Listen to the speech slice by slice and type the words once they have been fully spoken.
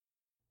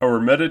Our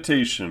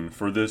meditation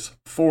for this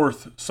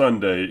fourth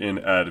Sunday in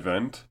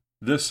Advent,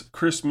 this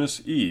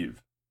Christmas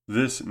Eve,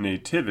 this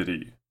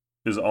Nativity,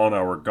 is on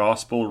our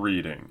Gospel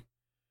reading.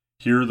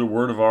 Hear the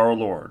word of our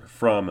Lord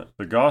from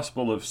the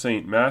Gospel of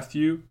St.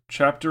 Matthew,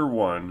 chapter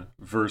 1,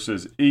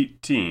 verses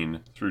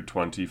 18 through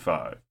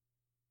 25.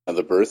 Now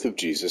the birth of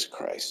Jesus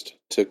Christ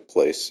took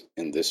place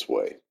in this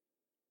way.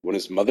 When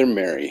his mother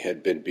Mary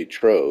had been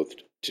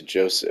betrothed to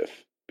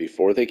Joseph,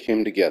 before they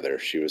came together,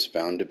 she was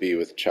found to be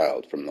with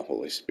child from the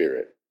Holy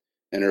Spirit.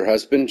 And her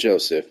husband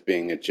Joseph,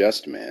 being a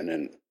just man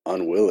and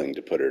unwilling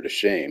to put her to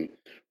shame,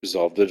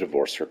 resolved to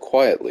divorce her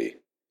quietly.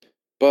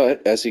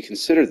 But as he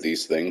considered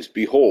these things,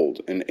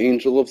 behold, an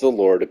angel of the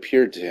Lord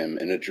appeared to him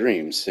in a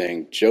dream,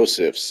 saying,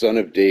 Joseph, son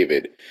of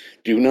David,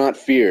 do not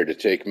fear to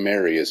take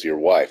Mary as your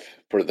wife,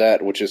 for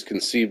that which is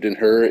conceived in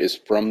her is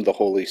from the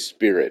Holy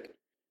Spirit.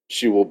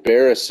 She will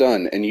bear a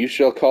son, and you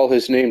shall call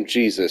his name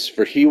Jesus,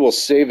 for he will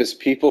save his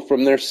people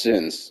from their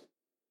sins.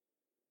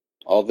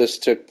 All this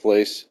took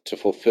place to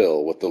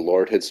fulfill what the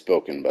Lord had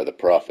spoken by the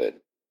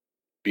prophet.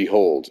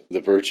 Behold,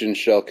 the virgin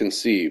shall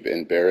conceive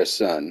and bear a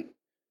son,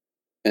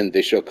 and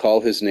they shall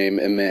call his name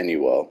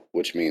Emmanuel,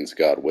 which means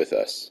God with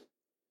us.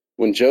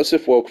 When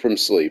Joseph woke from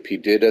sleep, he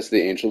did as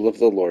the angel of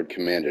the Lord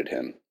commanded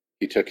him.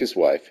 He took his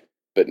wife,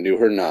 but knew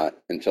her not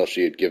until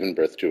she had given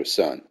birth to a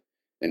son,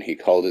 and he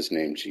called his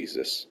name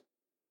Jesus.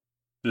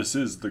 This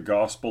is the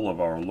Gospel of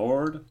our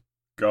Lord.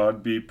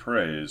 God be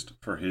praised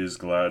for his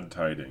glad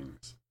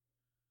tidings.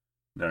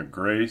 Now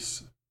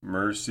grace,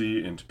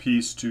 mercy, and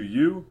peace to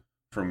you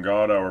from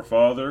God our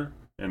Father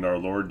and our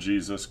Lord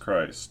Jesus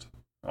Christ.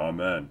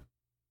 Amen.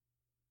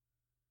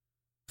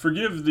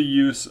 Forgive the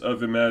use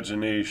of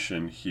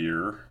imagination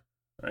here.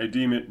 I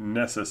deem it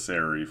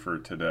necessary for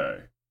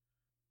today.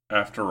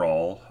 After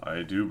all,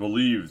 I do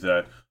believe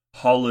that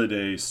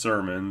holiday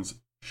sermons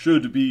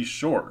should be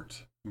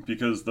short,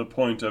 because the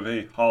point of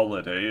a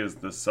holiday is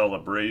the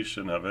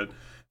celebration of it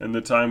and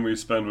the time we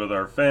spend with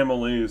our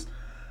families,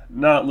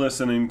 not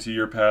listening to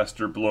your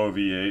pastor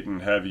bloviate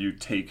and have you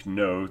take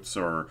notes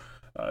or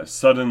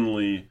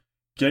suddenly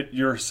get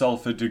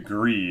yourself a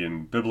degree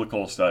in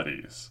biblical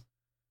studies.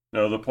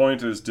 No, the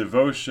point is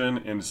devotion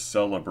and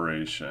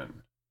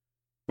celebration.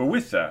 But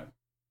with that,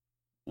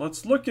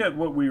 let's look at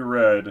what we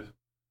read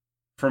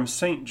from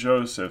St.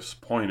 Joseph's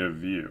point of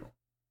view.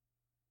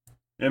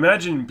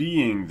 Imagine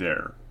being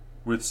there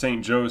with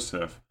St.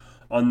 Joseph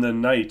on the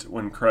night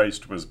when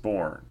Christ was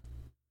born.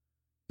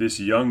 This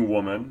young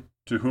woman,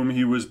 to whom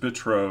he was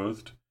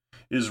betrothed,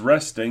 is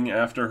resting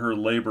after her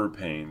labor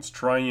pains,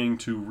 trying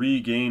to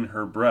regain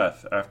her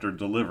breath after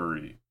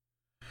delivery.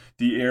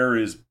 The air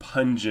is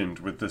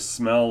pungent with the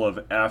smell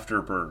of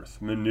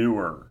afterbirth,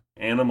 manure,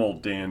 animal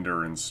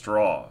dander, and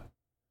straw.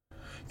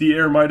 The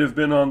air might have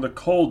been on the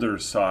colder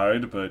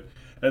side, but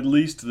at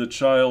least the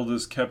child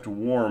is kept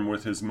warm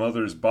with his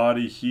mother's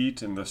body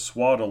heat and the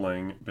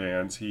swaddling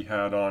bands he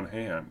had on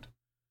hand.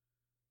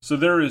 So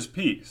there is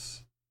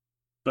peace.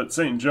 But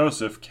St.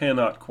 Joseph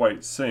cannot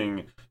quite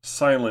sing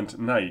Silent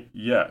Night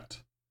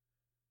yet.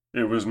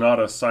 It was not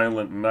a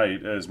silent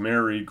night as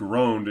Mary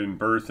groaned in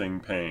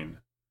birthing pain.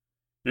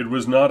 It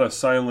was not a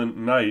silent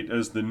night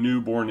as the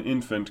newborn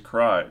infant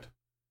cried.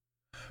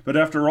 But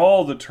after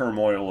all the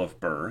turmoil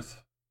of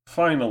birth,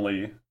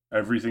 finally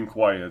everything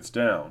quiets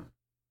down,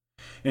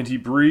 and he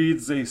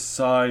breathes a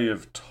sigh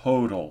of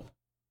total,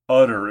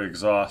 utter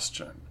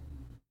exhaustion.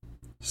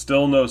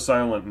 Still no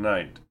silent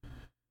night,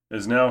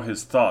 as now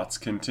his thoughts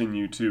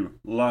continue to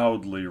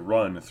loudly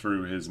run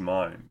through his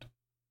mind.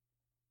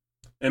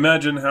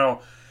 Imagine how,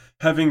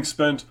 having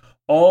spent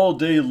all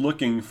day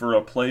looking for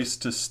a place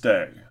to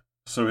stay,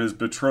 so his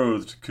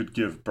betrothed could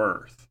give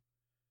birth,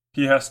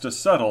 he has to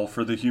settle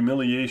for the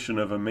humiliation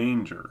of a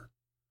manger.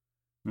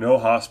 No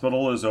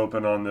hospital is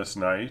open on this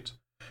night,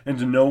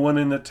 and no one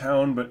in the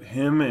town but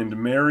him and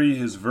Mary,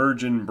 his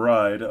virgin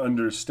bride,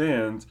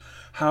 understands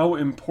how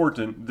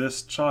important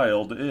this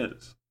child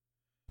is.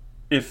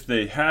 If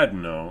they had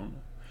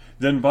known,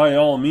 then by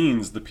all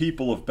means the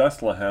people of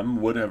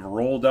Bethlehem would have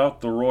rolled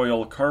out the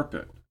royal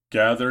carpet,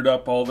 gathered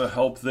up all the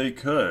help they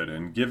could,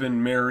 and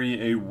given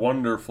Mary a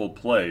wonderful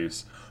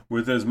place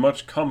with as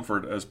much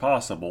comfort as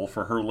possible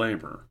for her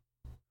labor.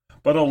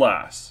 But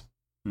alas,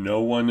 no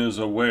one is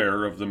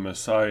aware of the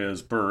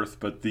Messiah's birth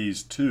but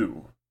these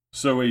two,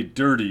 so a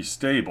dirty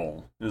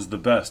stable is the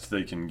best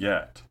they can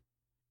get.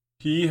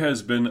 He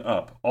has been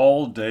up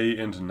all day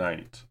and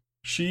night.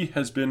 She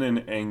has been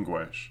in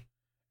anguish,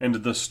 and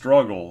the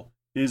struggle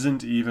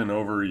isn't even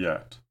over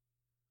yet.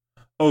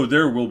 Oh,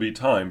 there will be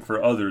time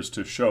for others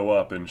to show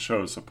up and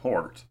show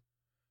support.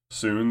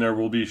 Soon there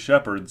will be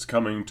shepherds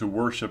coming to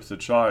worship the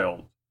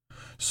child.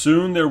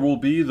 Soon there will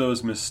be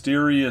those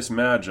mysterious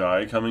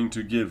magi coming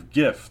to give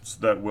gifts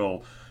that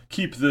will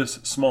keep this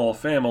small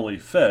family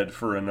fed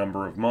for a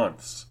number of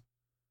months.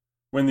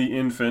 When the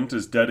infant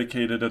is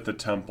dedicated at the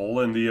temple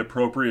and the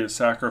appropriate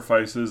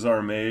sacrifices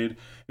are made,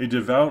 a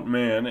devout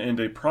man and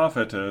a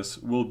prophetess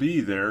will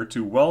be there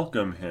to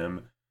welcome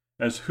him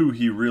as who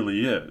he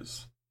really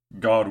is,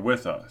 God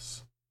with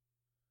us.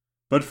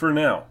 But for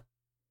now,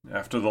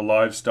 After the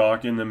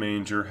livestock in the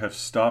manger have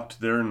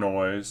stopped their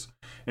noise,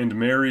 and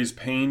Mary's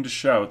pained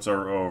shouts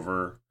are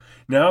over,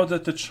 now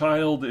that the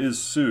child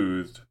is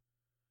soothed,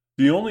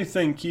 the only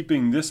thing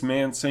keeping this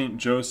man Saint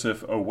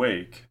Joseph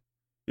awake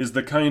is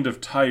the kind of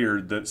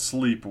tired that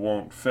sleep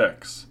won't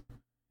fix,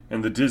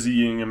 and the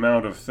dizzying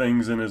amount of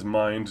things in his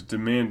mind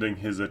demanding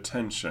his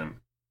attention,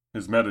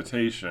 his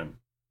meditation.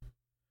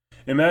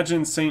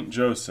 Imagine Saint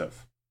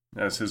Joseph,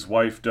 as his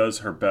wife does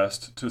her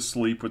best to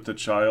sleep with the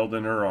child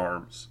in her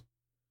arms.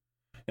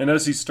 And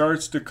as he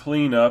starts to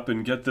clean up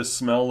and get the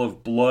smell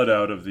of blood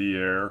out of the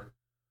air,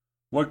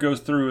 what goes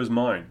through his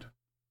mind?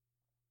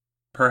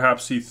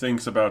 Perhaps he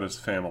thinks about his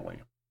family,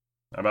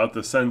 about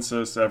the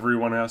census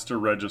everyone has to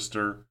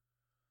register,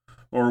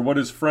 or what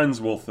his friends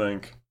will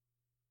think.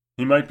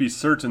 He might be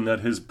certain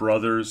that his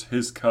brothers,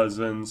 his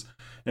cousins,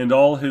 and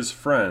all his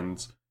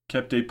friends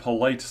kept a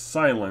polite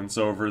silence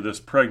over this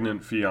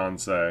pregnant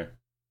fiancée.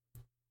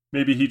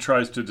 Maybe he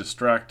tries to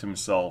distract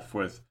himself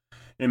with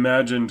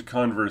imagined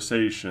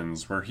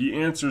conversations where he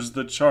answers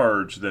the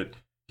charge that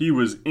he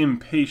was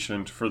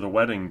impatient for the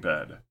wedding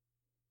bed.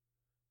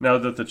 Now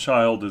that the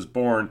child is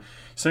born,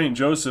 Saint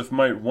Joseph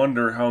might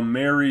wonder how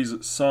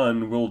Mary's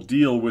son will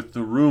deal with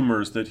the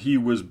rumors that he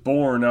was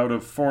born out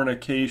of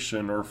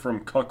fornication or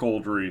from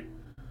cuckoldry.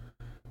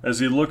 As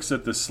he looks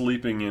at the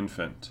sleeping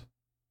infant,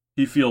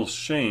 he feels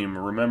shame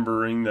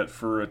remembering that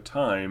for a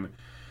time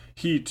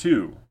he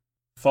too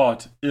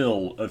thought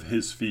ill of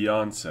his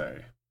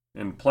fiancée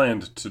and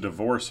planned to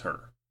divorce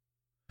her.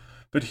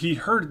 But he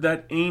heard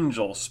that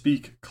angel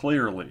speak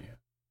clearly,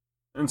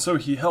 and so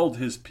he held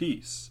his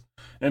peace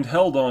and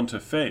held on to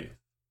faith.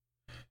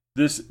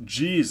 This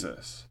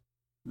Jesus,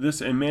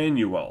 this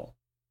Emmanuel,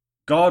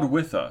 God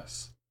with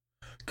us,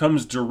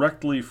 comes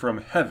directly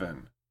from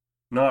heaven,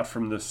 not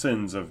from the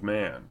sins of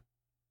man.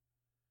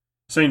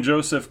 Saint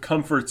Joseph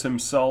comforts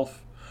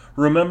himself,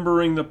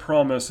 remembering the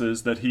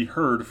promises that he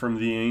heard from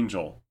the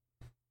angel.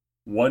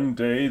 One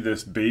day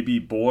this baby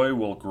boy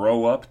will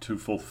grow up to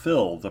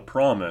fulfill the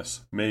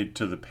promise made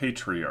to the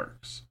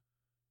patriarchs,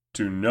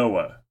 to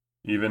Noah,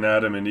 even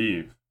Adam and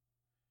Eve.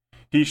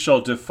 He shall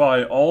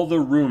defy all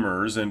the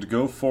rumors and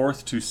go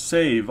forth to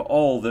save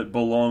all that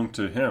belong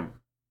to him.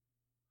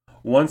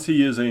 Once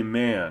he is a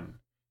man,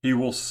 he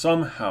will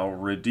somehow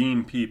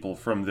redeem people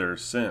from their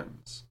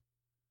sins.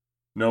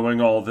 Knowing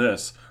all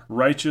this,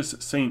 righteous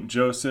Saint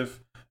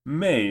Joseph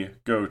may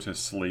go to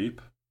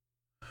sleep.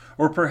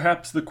 Or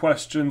perhaps the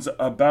questions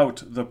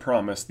about the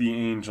promise the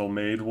angel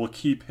made will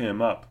keep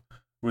him up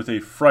with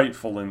a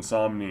frightful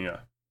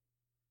insomnia.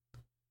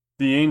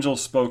 The angel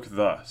spoke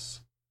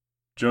thus: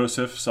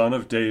 Joseph, son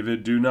of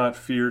David, do not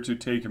fear to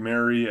take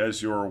Mary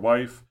as your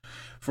wife,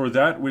 for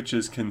that which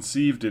is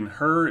conceived in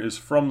her is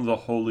from the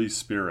Holy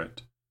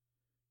Spirit.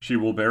 She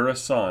will bear a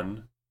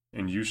son,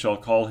 and you shall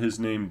call his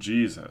name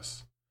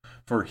Jesus,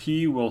 for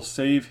he will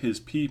save his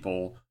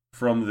people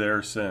from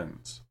their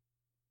sins.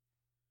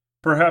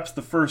 Perhaps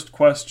the first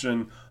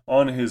question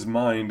on his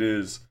mind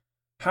is,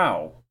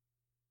 how?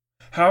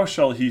 How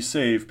shall he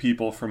save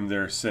people from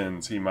their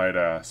sins, he might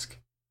ask.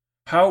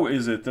 How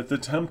is it that the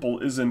temple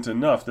isn't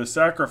enough, the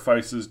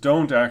sacrifices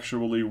don't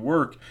actually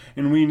work,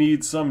 and we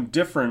need some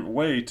different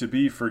way to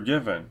be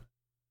forgiven?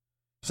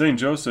 Saint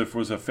Joseph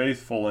was a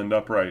faithful and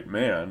upright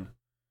man.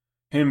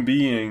 Him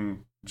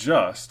being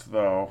just,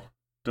 though,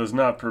 does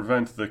not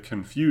prevent the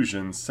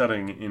confusion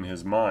setting in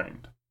his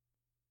mind.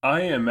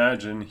 I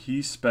imagine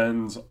he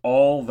spends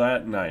all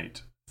that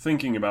night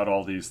thinking about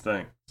all these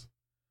things,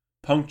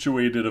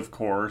 punctuated, of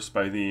course,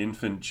 by the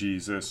infant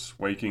Jesus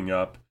waking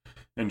up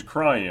and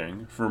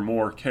crying for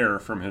more care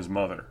from his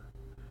mother.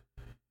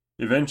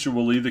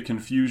 Eventually, the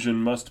confusion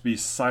must be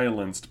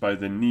silenced by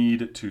the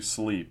need to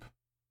sleep,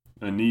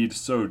 a need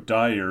so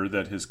dire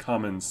that his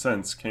common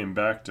sense came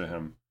back to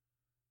him.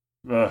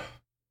 Ugh,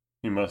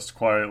 he must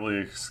quietly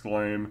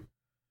exclaim,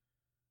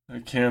 I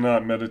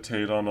cannot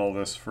meditate on all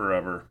this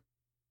forever.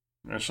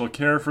 I shall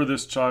care for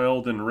this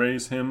child and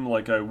raise him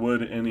like I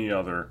would any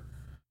other.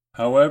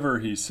 However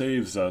he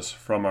saves us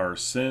from our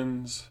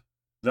sins,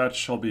 that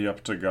shall be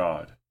up to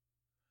God.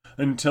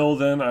 Until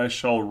then I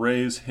shall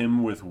raise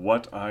him with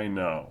what I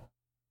know.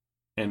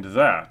 And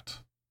that,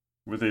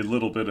 with a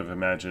little bit of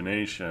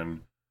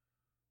imagination,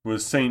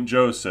 was Saint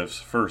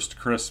Joseph's first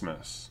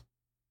Christmas.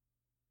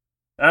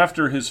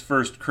 After his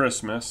first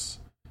Christmas,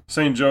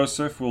 Saint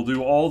Joseph will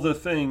do all the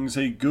things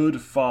a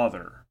good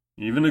father,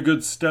 even a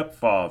good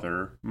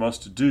stepfather,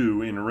 must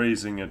do in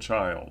raising a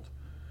child.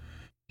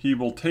 He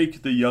will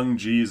take the young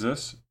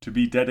Jesus to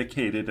be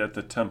dedicated at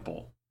the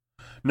temple,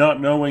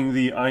 not knowing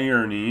the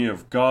irony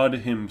of God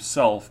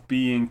himself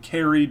being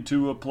carried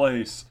to a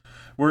place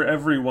where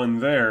everyone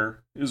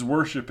there is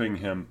worshiping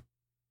him.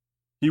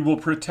 He will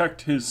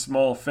protect his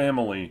small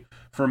family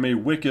from a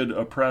wicked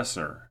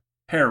oppressor,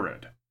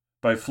 Herod,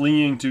 by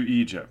fleeing to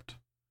Egypt,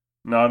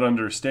 not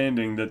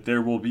understanding that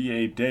there will be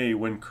a day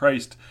when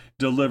Christ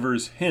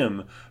delivers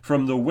him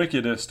from the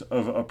wickedest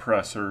of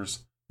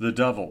oppressors, the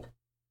devil.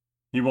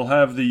 He will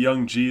have the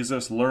young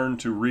Jesus learn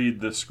to read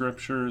the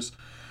scriptures,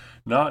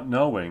 not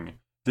knowing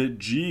that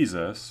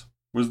Jesus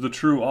was the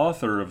true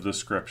author of the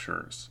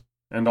Scriptures,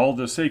 and all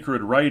the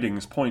sacred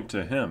writings point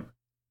to him.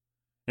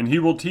 And he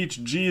will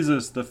teach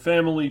Jesus the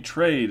family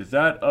trade,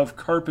 that of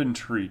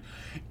carpentry,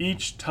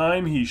 each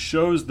time he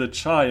shows the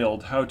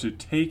child how to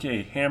take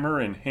a hammer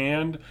in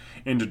hand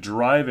and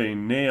drive a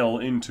nail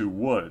into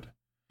wood.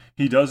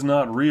 He does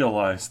not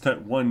realize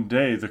that one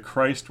day the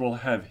Christ will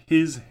have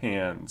his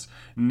hands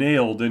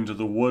nailed into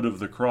the wood of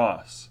the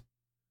cross.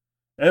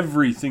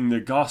 Everything the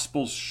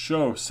Gospels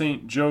show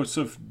Saint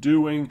Joseph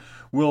doing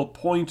will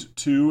point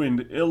to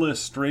and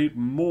illustrate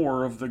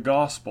more of the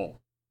Gospel.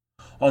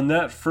 On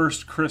that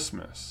first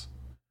Christmas,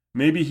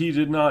 maybe he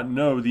did not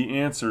know the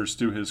answers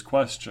to his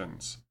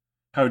questions,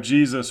 how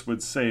Jesus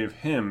would save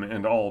him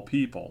and all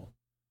people.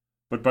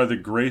 But by the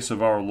grace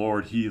of our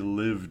Lord, he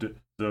lived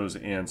those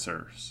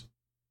answers.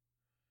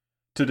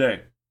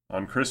 Today,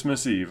 on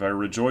Christmas Eve, I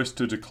rejoice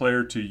to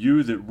declare to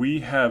you that we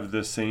have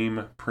the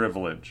same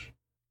privilege.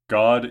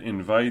 God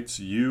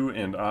invites you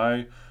and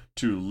I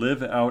to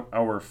live out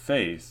our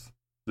faith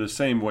the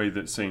same way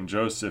that St.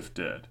 Joseph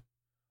did,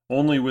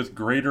 only with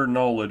greater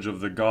knowledge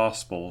of the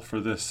gospel for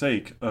the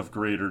sake of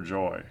greater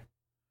joy.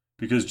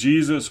 Because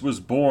Jesus was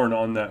born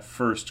on that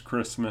first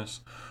Christmas,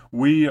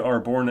 we are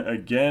born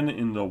again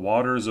in the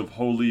waters of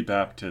holy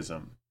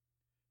baptism.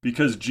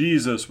 Because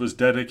Jesus was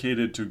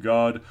dedicated to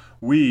God,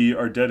 we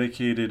are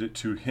dedicated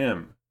to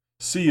Him,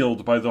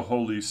 sealed by the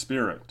Holy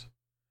Spirit.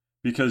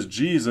 Because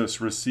Jesus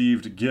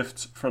received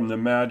gifts from the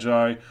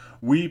Magi,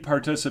 we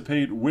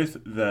participate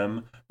with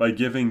them by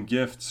giving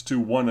gifts to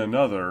one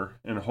another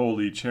in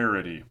holy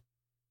charity.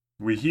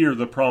 We hear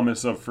the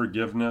promise of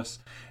forgiveness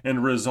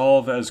and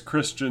resolve as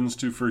Christians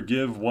to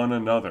forgive one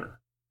another.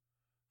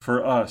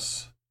 For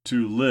us,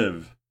 to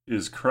live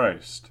is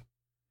Christ,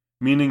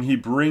 meaning He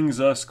brings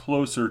us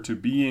closer to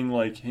being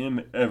like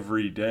Him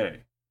every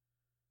day.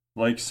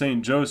 Like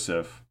St.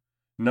 Joseph,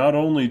 not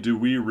only do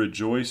we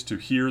rejoice to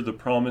hear the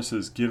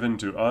promises given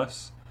to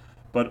us,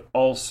 but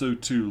also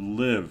to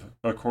live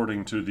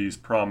according to these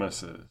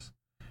promises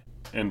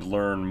and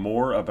learn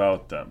more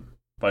about them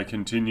by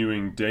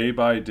continuing day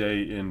by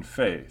day in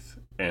faith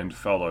and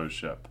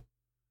fellowship.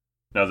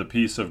 Now the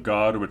peace of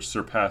God, which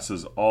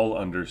surpasses all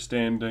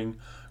understanding,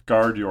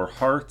 guard your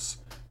hearts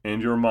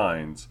and your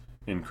minds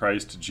in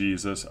Christ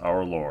Jesus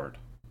our Lord.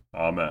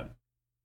 Amen.